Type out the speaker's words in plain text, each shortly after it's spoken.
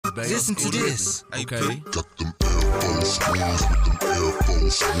baby. Listen to this. Okay. Got them Air Force Ones with them Air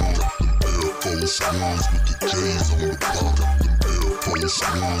Force Ones. Got them Air Force Ones with the J's on the bottom. Got them Air Force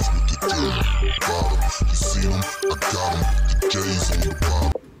Ones with the J's on the bottom. You see them? I got them with the J's on the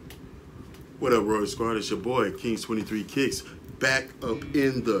bottom. What up, Royal Squad? It's your boy, Kings23Kicks, back up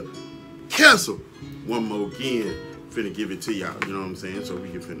in the castle. One more again. Finna give it to y'all, you know what I'm saying? So we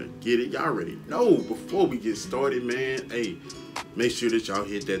can finna get it. Y'all already know. Before we get started, man, hey, make sure that y'all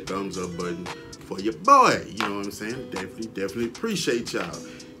hit that thumbs up button for your boy. You know what I'm saying? Definitely appreciate y'all.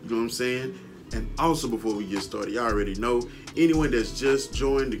 You know what I'm saying? And also, before we get started, y'all already know, anyone that's just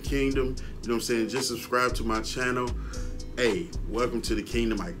joined the kingdom, you know what I'm saying, just subscribe to my channel. Hey, welcome to the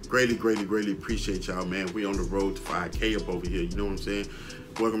kingdom. I greatly appreciate y'all, man. We on the road to 5K up over here, you know what I'm saying?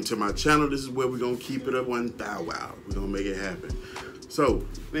 Welcome to my channel. This is where we're going to keep it up 1,000. We're going to make it happen. So,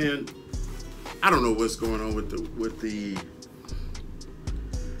 man, I don't know what's going on with the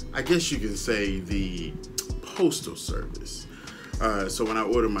I guess you can say the postal service. So when I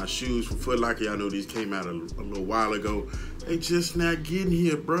ordered my shoes from Foot Locker, y'all know these came out a little while ago. They just not getting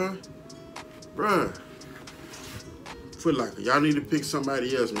here, bruh. Foot Locker, y'all need to pick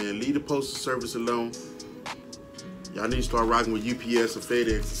somebody else, man. Leave the postal service alone. Y'all need to start rocking with UPS or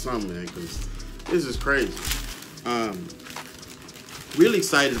FedEx or something, man, because this is crazy. Really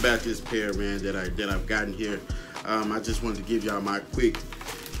excited about this pair, man, that I've gotten here. I just wanted to give y'all my quick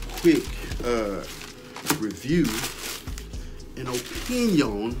review and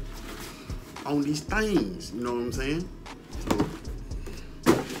opinion on these things. You know what I'm saying?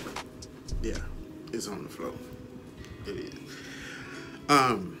 So, yeah, it's on the floor. It is.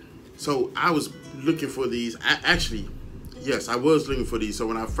 So I was looking for these. Yes, I was looking for these. So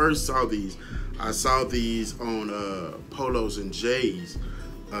when I first saw these, I saw these on Polos and Jay's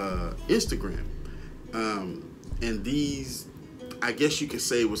Instagram. And these, I guess you could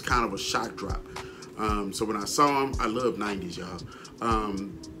say, was kind of a shock drop. So when I saw them, I love 90s, y'all.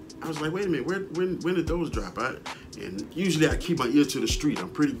 I was like, wait a minute, when did those drop? And usually I keep my ear to the street. I'm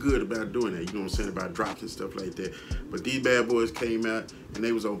pretty good about doing that, you know what I'm saying, about drops and stuff like that. But these bad boys came out, and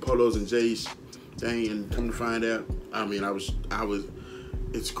they was on Polos and Jay's thing, and come to find out, I mean,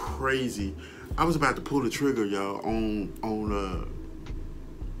 it's crazy. I was about to pull the trigger, y'all, on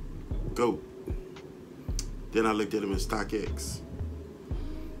GOAT. Then I looked at them in StockX.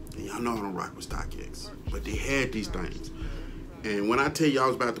 And y'all know I don't rock with StockX, but they had these things. And when I tell you I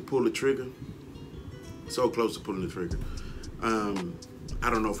was about to pull the trigger, so close to pulling the trigger, I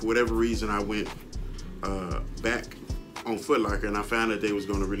don't know, for whatever reason, I went back on Foot Locker, and I found that they was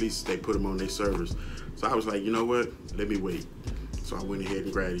going to release it. They put them on their servers. So I was like, you know what? Let me wait. So I went ahead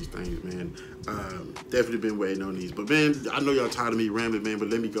and grabbed these things, man. Definitely been waiting on these. But, man, I know y'all tired of me rambling, man, but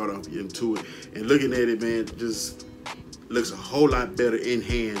let me go into it. And looking at it, man, just looks a whole lot better in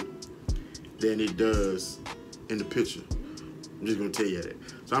hand than it does in the picture. I'm just going to tell you that.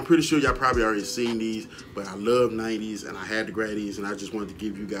 So I'm pretty sure y'all probably already seen these, but I love 90s, and I had to grab these, and I just wanted to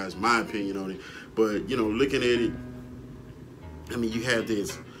give you guys my opinion on it. But, you know, looking at it, I mean, you have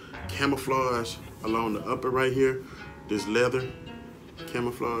this camouflage along the upper right here. This leather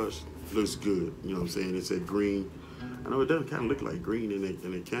camouflage looks good. You know what I'm saying? It's a green. I know it doesn't kind of look like green in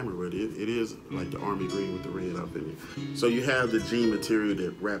the camera, but it is like the army green with the red up in it. So you have the jean material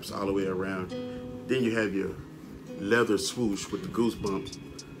that wraps all the way around. Then you have your leather swoosh with the goosebump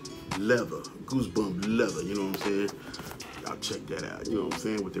leather, you know what I'm saying? Y'all check that out, you know what I'm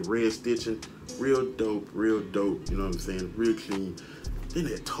saying? With the red stitching, real dope, you know what I'm saying? Real clean. Then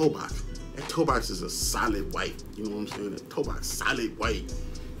that toe box. That toe box is a solid white, you know what I'm saying? That toe box, solid white,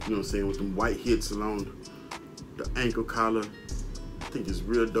 you know what I'm saying? With them white hits along the ankle collar. I think it's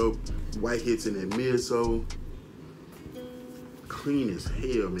real dope. White hits in that midsole. Clean as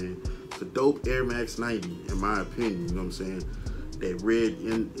hell, man. It's a dope Air Max 90, in my opinion, you know what I'm saying? That red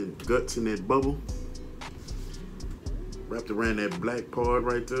in guts in that bubble. Wrapped around that black part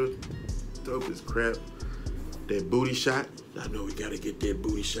right there. Dope as crap. That booty shot. I know we gotta get that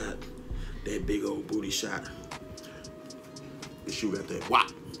booty shot. That big old booty shot. The shoe got that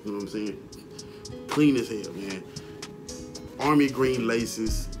wop. You know what I'm saying? Clean as hell, man. Army green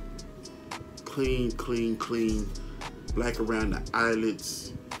laces. Clean. Black around the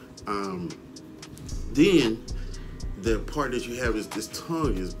eyelets. Then the part that you have is this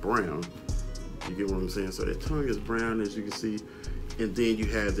tongue is brown. You get what I'm saying? So that tongue is brown, as you can see. And then you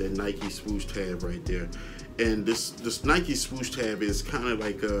have that Nike swoosh tab right there. And this Nike swoosh tab is kind of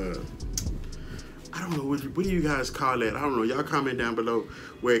like I don't know, what do you guys call that? I don't know. Y'all comment down below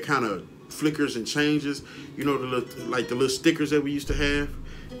where it kind of flickers and changes. You know, the little stickers that we used to have?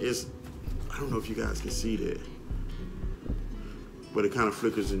 I don't know if you guys can see that. but it kind of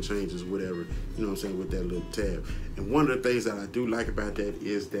flickers and changes, whatever, you know what I'm saying, with that little tab. And one of the things that I do like about that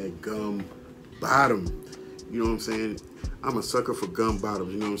is that gum bottom. You know what I'm saying? I'm a sucker for gum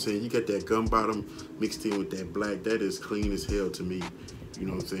bottoms, you know what I'm saying? You got that gum bottom mixed in with that black, that is clean as hell to me. You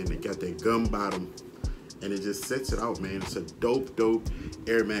know what I'm saying? They got that gum bottom, and it just sets it out, man. It's a dope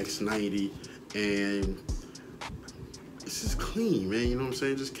Air Max 90, and this is clean, man. You know what I'm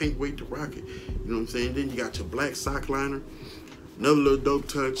saying? Just can't wait to rock it. You know what I'm saying? Then you got your black sock liner, another little dope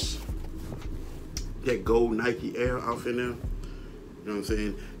touch. That gold Nike Air off in there. You know what I'm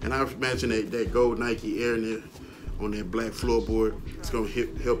saying? And I imagine that gold Nike Air in there on that black floorboard, it's gonna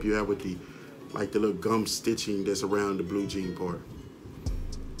help you out with the little gum stitching that's around the blue jean part.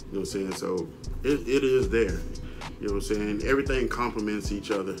 You know what I'm saying? So it is there. You know what I'm saying? Everything complements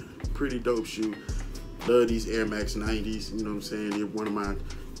each other. Pretty dope shoe. Love these Air Max 90s. You know what I'm saying? They're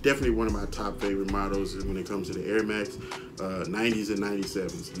definitely one of my top favorite models when it comes to the Air Max 90s and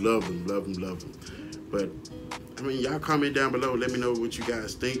 97s. Love them, love them, love them. But I mean, y'all comment down below. Let me know what you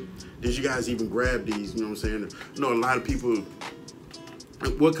guys think. Did you guys even grab these? You know what I'm saying? I know a lot of people.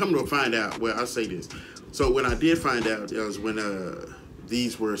 Well, come to find out. Well, I'll say this. So when I did find out, it was when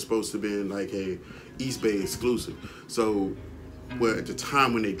these were supposed to be like a East Bay exclusive. So, well, at the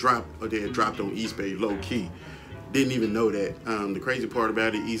time when they dropped, or they had dropped on East Bay low key, didn't even know that. The crazy part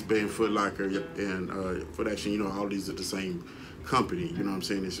about it, East Bay and Foot Locker and Foot Action, you know, all these are the same company. You know what I'm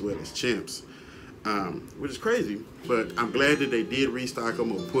saying? As well as Champs. Which is crazy, but I'm glad that they did restock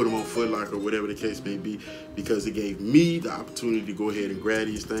them or put them on Foot Locker or whatever the case may be, because it gave me the opportunity to go ahead and grab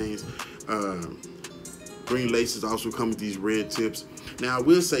these things. Green laces also come with these red tips. Now I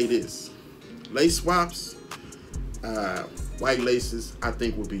will say this, lace swaps, white laces I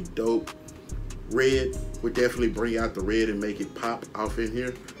think would be dope. Red would definitely bring out the red and make it pop off in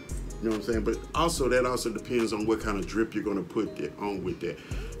here. You know what I'm saying? But also that also depends on what kind of drip you're gonna put on with that.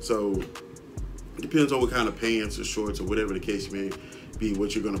 So it depends on what kind of pants or shorts or whatever the case may be,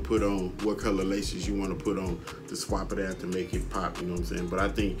 what you're gonna put on, what color laces you wanna put on to swap it out to make it pop, you know what I'm saying? But I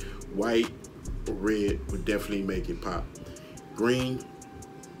think white or red would definitely make it pop. Green,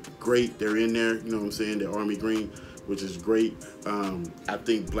 great, they're in there, you know what I'm saying? The army green, which is great. I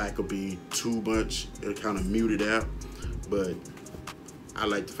think black will be too much, it'll kind of mute it out, but I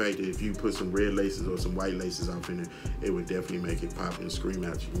like the fact that if you put some red laces or some white laces off in there, it would definitely make it pop and scream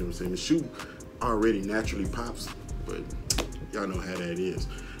at you, you know what I'm saying? The shoe already naturally pops, but y'all know how that is,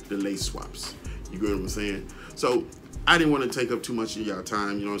 the lace swaps. You get what I'm saying? So I didn't want to take up too much of y'all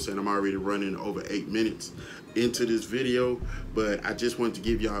time, you know what I'm saying? I'm already running over 8 minutes into this video, but I just wanted to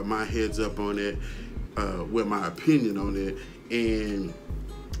give y'all my heads up on it, with my opinion on it, and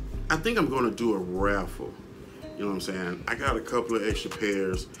I think I'm going to do a raffle. You know what I'm saying? I got a couple of extra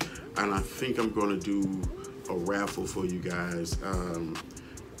pairs, and I think I'm going to do a raffle for you guys.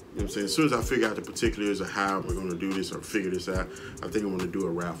 You know what I'm saying? As soon as I figure out the particulars of how we're going to do this or figure this out, I think I'm going to do a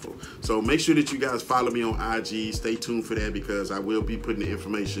raffle. So make sure that you guys follow me on IG. Stay tuned for that, because I will be putting the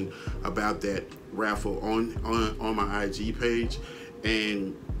information about that raffle on my IG page.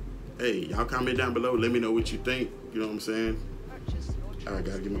 And hey, y'all comment down below. Let me know what you think. You know what I'm saying? I got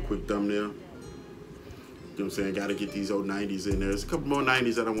to give them a quick thumbnail. You know what I'm saying? Got to get these old 90s in there. There's a couple more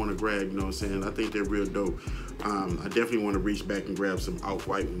 90s that I want to grab, you know what I'm saying? I think they're real dope. I definitely want to reach back and grab some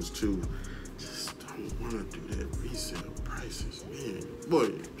off-white ones too. Just don't want to do that resale prices, man.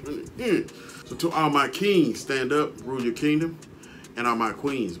 Boy, So to all my kings, stand up, rule your kingdom. And all my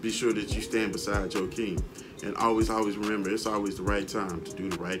queens, be sure that you stand beside your king. And always, always remember, it's always the right time to do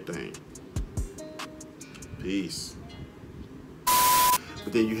the right thing. Peace.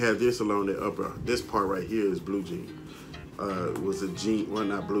 But then you have this along the upper, this part right here is blue jean. Was a jean, well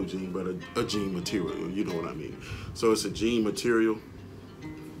not blue jean, but a jean material, you know what I mean. So it's a jean material,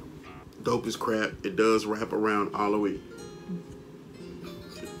 dope as crap. It does wrap around all the way.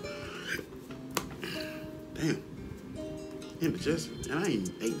 Damn, indigestion, and I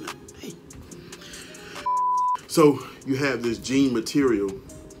ain't ate nothing. Hey. So you have this jean material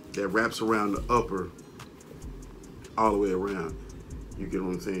that wraps around the upper all the way around. You get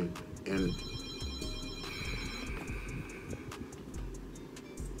what I'm saying? And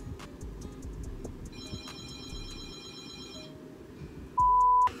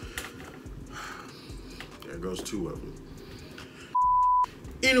there goes 2 of them.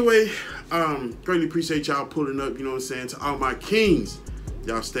 Anyway, greatly appreciate y'all pulling up, you know what I'm saying? To all my kings,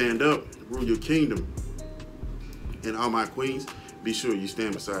 y'all stand up, rule your kingdom. And all my queens, be sure you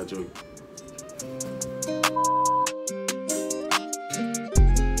stand beside your